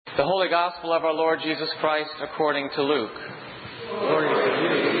The Holy Gospel of our Lord Jesus Christ according to Luke. Glory to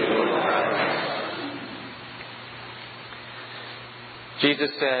you, Lord Christ.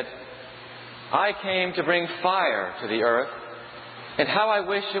 Jesus said, "I came to bring fire to the earth, and how I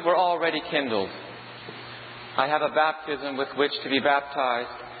wish it were already kindled. I have a baptism with which to be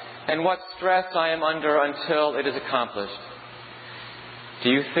baptized, and what stress I am under until it is accomplished. Do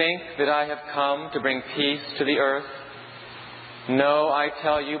you think that I have come to bring peace to the earth? No, I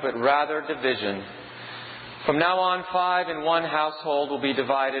tell you, but rather division. From now on, 5 in one household will be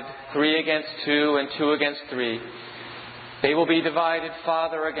divided, 3 against 2 and 2 against 3. They will be divided,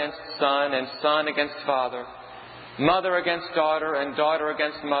 father against son and son against father, mother against daughter and daughter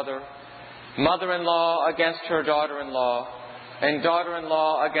against mother, mother-in-law against her daughter-in-law, and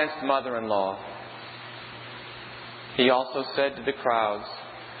daughter-in-law against mother-in-law." He also said to the crowds,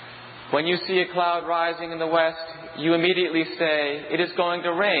 "When you see a cloud rising in the west, you immediately say, 'It is going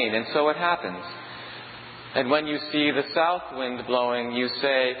to rain,' and so it happens. And when you see the south wind blowing, you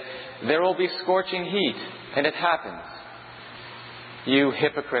say, 'There will be scorching heat,' and it happens. You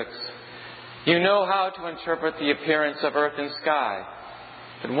hypocrites! You know how to interpret the appearance of earth and sky,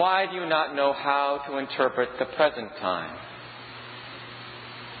 but why do you not know how to interpret the present time?"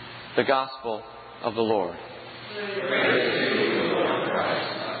 The Gospel of the Lord. Praise to you, Lord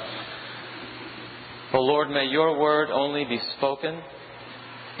Christ. O Lord, may your word only be spoken,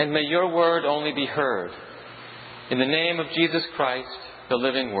 and may your word only be heard. In the name of Jesus Christ, the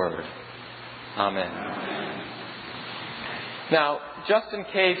living Word. Amen. Now, just in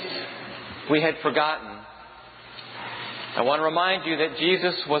case we had forgotten, I want to remind you that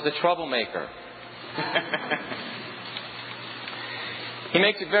Jesus was a troublemaker. He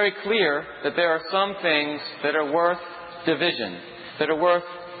makes it very clear that there are some things that are worth division, that are worth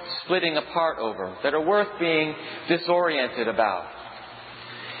splitting apart over, that are worth being disoriented about.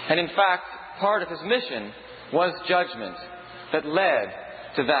 And in fact, part of his mission was judgment that led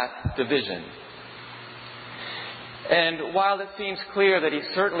to that division. And while it seems clear that he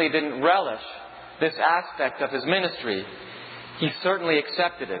certainly didn't relish this aspect of his ministry, he certainly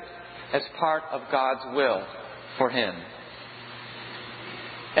accepted it as part of God's will for him.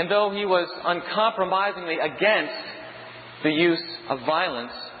 And though he was uncompromisingly against the use of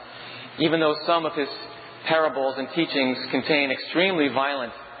violence, even though some of his parables and teachings contain extremely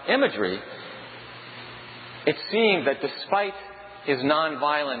violent imagery, it seemed that despite his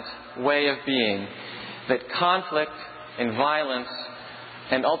nonviolent way of being, that conflict and violence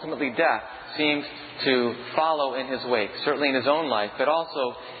and ultimately death seemed to follow in his wake, certainly in his own life, but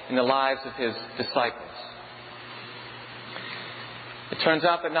also in the lives of his disciples. It turns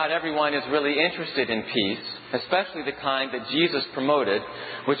out that not everyone is really interested in peace, especially the kind that Jesus promoted,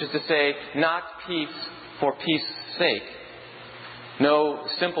 which is to say, not peace for peace's sake. No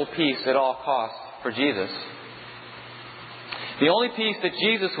simple peace at all costs for Jesus. The only peace that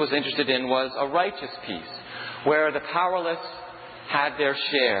Jesus was interested in was a righteous peace, where the powerless had their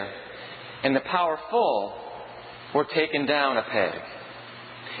share and the powerful were taken down a peg.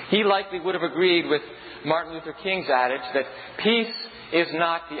 He likely would have agreed with Martin Luther King's adage that peace is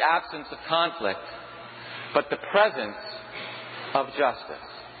not the absence of conflict, but the presence of justice.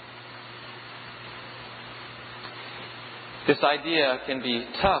 This idea can be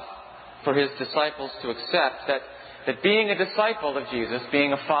tough for his disciples to accept, that being a disciple of Jesus,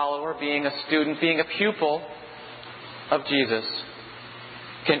 being a follower, being a student, being a pupil of Jesus,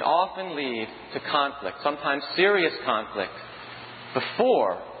 can often lead to conflict, sometimes serious conflict,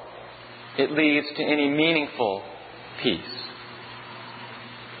 before it leads to any meaningful peace.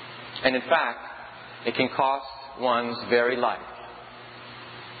 And in fact, it can cost one's very life.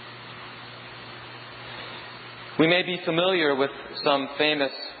 We may be familiar with some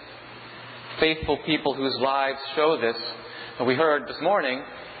famous faithful people whose lives show this. We heard this morning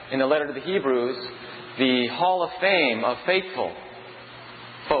in the letter to the Hebrews, the Hall of Fame of faithful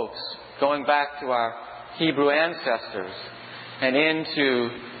folks, going back to our Hebrew ancestors and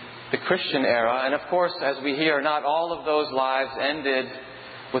into the Christian era. And of course, as we hear, not all of those lives ended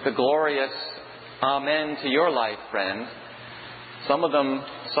with a glorious amen to your life, friend. Some of them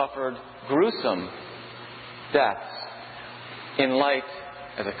suffered gruesome deaths in light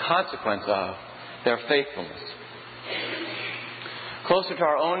as a consequence of their faithfulness. Closer to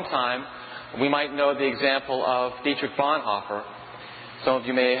our own time, we might know the example of Dietrich Bonhoeffer. Some of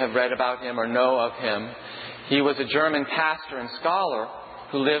you may have read about him or know of him. He was a German pastor and scholar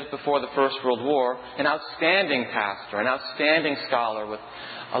who lived before the First World War, an outstanding pastor, an outstanding scholar with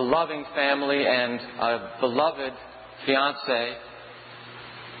a loving family and a beloved fiancée.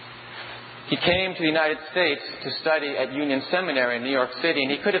 He came to the United States to study at Union Seminary in New York City, and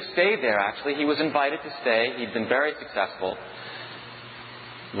he could have stayed there, actually. He was invited to stay. He'd been very successful.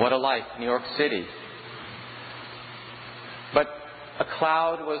 What a life, New York City. But a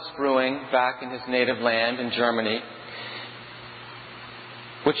cloud was brewing back in his native land in Germany,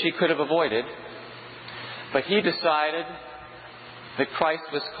 which he could have avoided. But he decided that Christ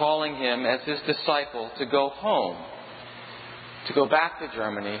was calling him as his disciple to go home, to go back to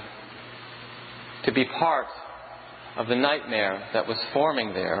Germany, to be part of the nightmare that was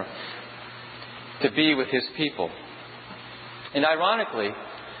forming there, to be with his people. And ironically,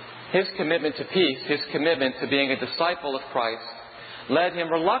 his commitment to peace, his commitment to being a disciple of Christ, led him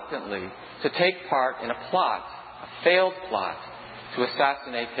reluctantly to take part in a plot, a failed plot, to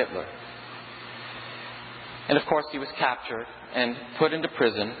assassinate Hitler. And of course he was captured and put into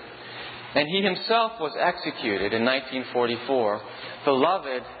prison. And he himself was executed in 1944,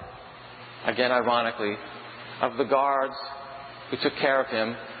 beloved, again ironically, of the guards who took care of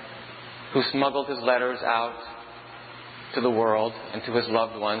him, who smuggled his letters out to the world and to his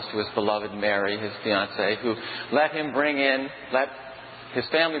loved ones, to his beloved Mary, his fiancée, who let his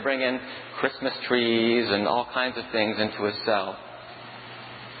family bring in Christmas trees and all kinds of things into his cell.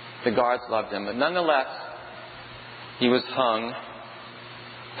 The guards loved him, but nonetheless, he was hung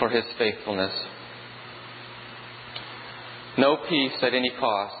for his faithfulness. No peace at any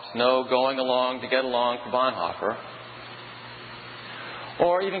cost. No going along to get along for Bonhoeffer.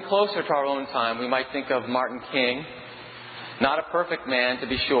 Or even closer to our own time, we might think of Martin King. Not a perfect man, to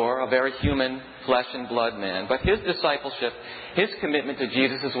be sure, a very human, flesh and blood man. But his discipleship, his commitment to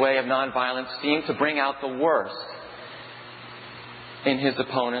Jesus' way of nonviolence seemed to bring out the worst in his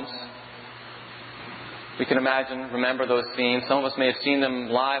opponents. We can remember those scenes. Some of us may have seen them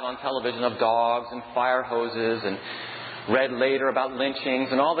live on television, of dogs and fire hoses, and read later about lynchings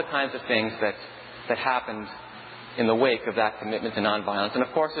and all the kinds of things that happened in the wake of that commitment to nonviolence. And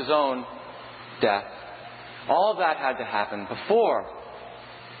of course his own death. All of that had to happen before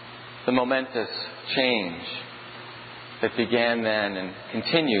the momentous change that began then and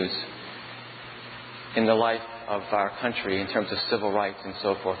continues in the life of our country in terms of civil rights and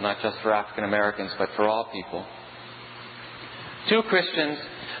so forth, not just for African Americans, but for all people. Two Christians,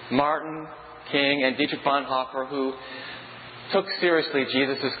 Martin King and Dietrich Bonhoeffer, who took seriously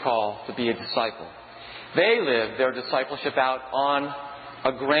Jesus' call to be a disciple. They lived their discipleship out on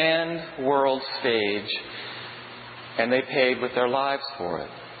a grand world stage, and they paid with their lives for it.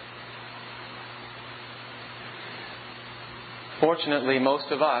 Fortunately,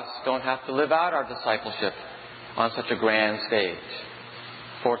 most of us don't have to live out our discipleship on such a grand stage.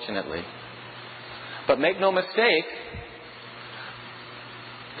 Fortunately. But make no mistake,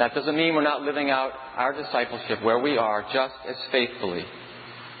 that doesn't mean we're not living out our discipleship where we are just as faithfully.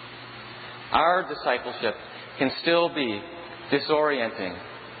 Our discipleship can still be disorienting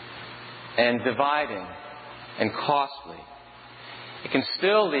and dividing and costly. It can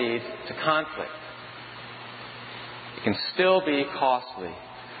still lead to conflict. It can still be costly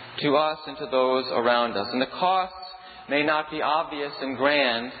to us and to those around us. And the costs may not be obvious and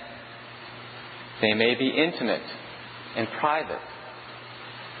grand. They may be intimate and private.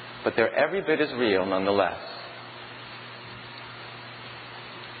 But they're every bit as real nonetheless.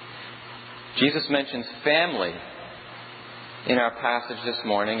 Jesus mentions family in our passage this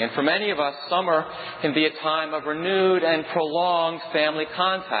morning. And for many of us, summer can be a time of renewed and prolonged family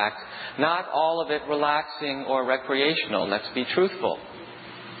contact. Not all of it relaxing or recreational. Let's be truthful.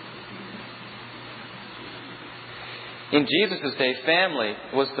 In Jesus' day, family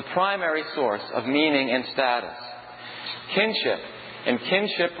was the primary source of meaning and status. Kinship and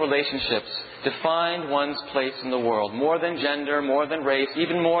kinship relationships defined one's place in the world. More than gender, more than race,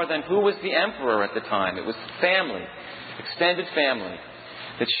 even more than who was the emperor at the time. It was family, extended family,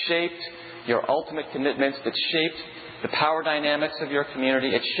 that shaped your ultimate commitments, that shaped the power dynamics of your community.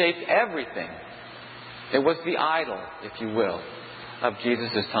 It shaped everything. It was the idol, if you will, of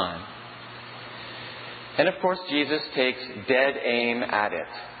Jesus' time. And of course, Jesus takes dead aim at it.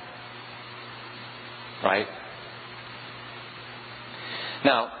 Right?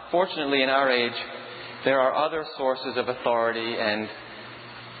 Now, fortunately in our age, there are other sources of authority and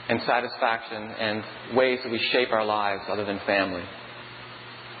satisfaction and ways that we shape our lives other than family.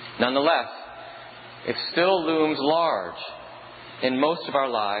 Nonetheless, it still looms large in most of our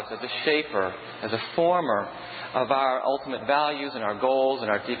lives as a shaper, as a former of our ultimate values and our goals and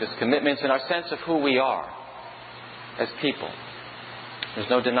our deepest commitments and our sense of who we are as people. There's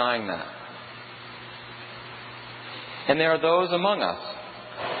no denying that. And there are those among us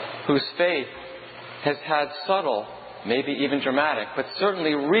whose faith has had subtle maybe even dramatic, but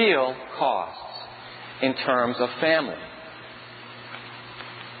certainly real costs in terms of family.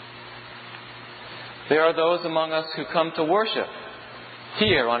 There are those among us who come to worship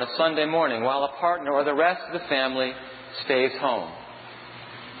here on a Sunday morning while a partner or the rest of the family stays home.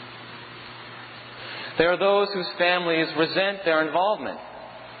 There are those whose families resent their involvement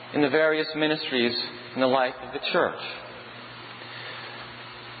in the various ministries in the life of the church.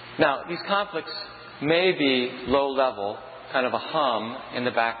 Now, these conflicts may be low level, kind of a hum in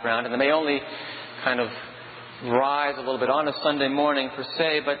the background, and they may only kind of rise a little bit on a Sunday morning per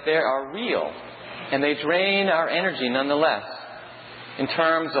se, but they are real, and they drain our energy nonetheless in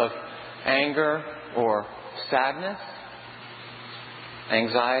terms of anger or sadness,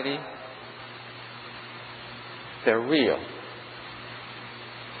 anxiety. They're real.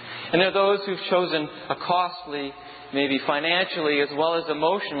 And there are those who've chosen a costly, maybe financially as well as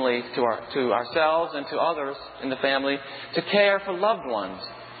emotionally to ourselves and to others in the family, to care for loved ones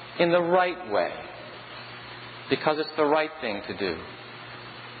in the right way, because it's the right thing to do.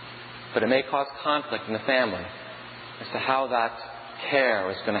 But it may cause conflict in the family as to how that care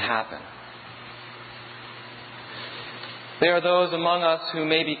is going to happen. There are those among us who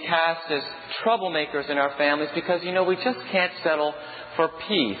may be cast as troublemakers in our families because, we just can't settle for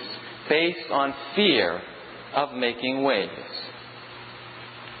peace based on fear of making waves.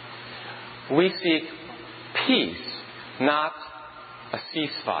 We seek peace, not a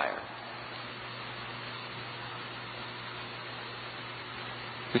ceasefire.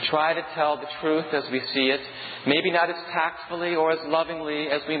 We try to tell the truth as we see it, maybe not as tactfully or as lovingly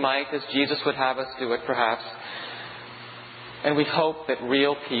as we might, as Jesus would have us do it perhaps. And we hope that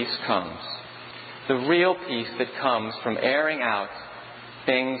real peace comes. The real peace that comes from airing out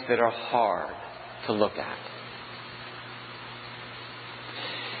things that are hard to look at.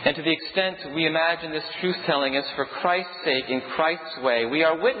 And to the extent we imagine this truth-telling is for Christ's sake, in Christ's way, we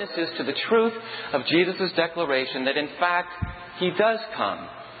are witnesses to the truth of Jesus' declaration that in fact He does come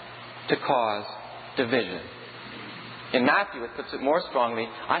to cause division. In Matthew it puts it more strongly,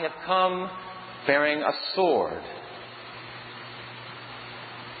 I have come bearing a sword.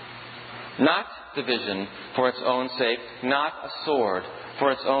 Not division for its own sake, not a sword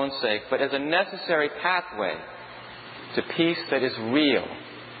for its own sake, but as a necessary pathway to peace that is real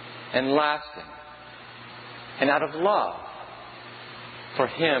and lasting, and out of love for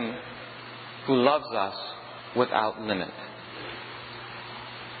Him who loves us without limit.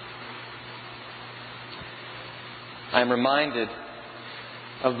 I am reminded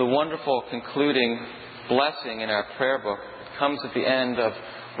of the wonderful concluding blessing in our prayer book. It comes at the end of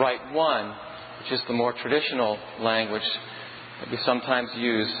Rite 1, which is the more traditional language that we sometimes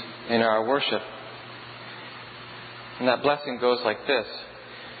use in our worship. And that blessing goes like this.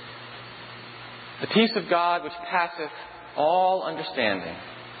 The peace of God which passeth all understanding,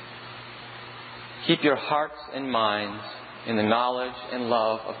 keep your hearts and minds in the knowledge and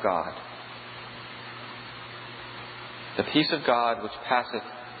love of God. The peace of God which passeth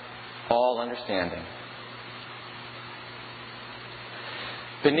all understanding.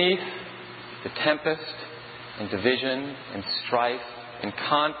 Beneath the tempest and division and strife and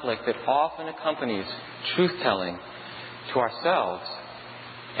conflict that often accompanies truth-telling to ourselves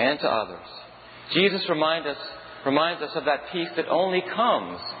and to others, Jesus reminds us of that peace that only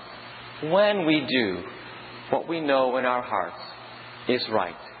comes when we do what we know in our hearts is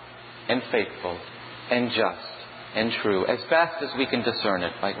right and faithful and just and true, as best as we can discern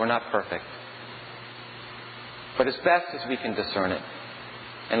it. Right? We're not perfect. But as best as we can discern it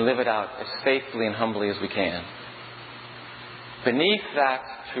and live it out as faithfully and humbly as we can. Beneath that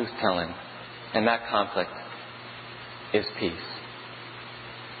truth-telling and that conflict is peace.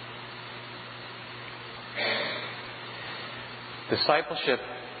 Discipleship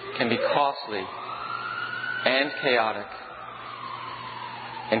can be costly and chaotic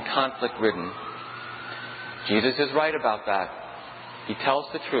and conflict-ridden. Jesus is right about that. He tells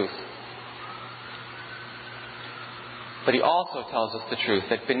the truth. But He also tells us the truth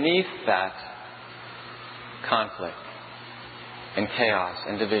that beneath that conflict and chaos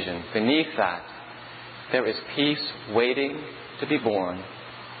and division, beneath that, there is peace waiting to be born.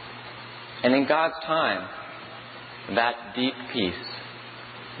 And in God's time, that deep peace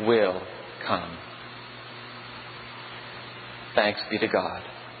will come. Thanks be to God.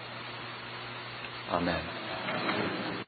 Amen.